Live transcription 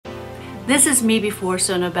This is me before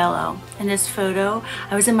Sono Bello. In this photo,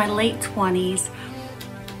 I was in my late 20s,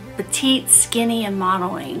 petite, skinny, and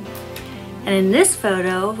modeling. And in this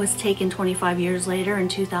photo, was taken 25 years later in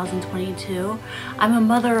 2022. I'm a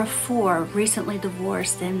mother of 4, recently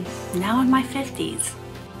divorced, and now in my 50s.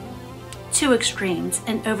 Two extremes,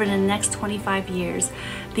 and over the next 25 years,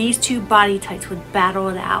 these two body types would battle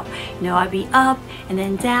it out. You know, I'd be up and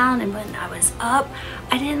then down, and when I was up,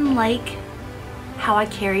 I didn't like how I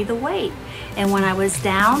carried the weight. And when I was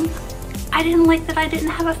down, I didn't like that I didn't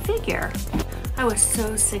have a figure. I was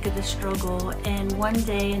so sick of the struggle, and one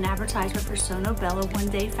day an advertisement for Sono Bello, one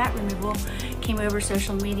day fat removal, came over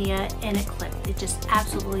social media and it clicked. It just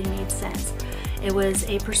absolutely made sense. It was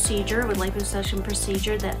a procedure, a liposuction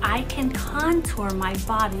procedure, that I can contour my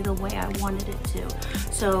body the way I wanted it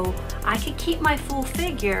to. So I could keep my full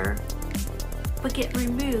figure, but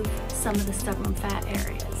remove some of the stubborn fat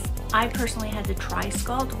areas. I personally had the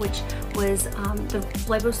TriSculpt, which was the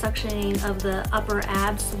liposuctioning of the upper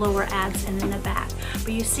abs, lower abs, and then the back.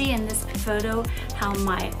 But you see in this photo how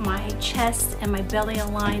my chest and my belly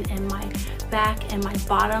align and my back and my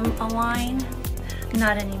bottom align.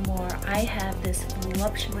 Not anymore. I have this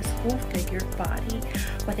voluptuous full figure body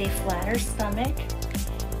with a flatter stomach.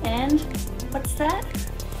 And what's that?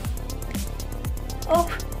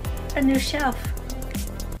 Oh, a new shelf.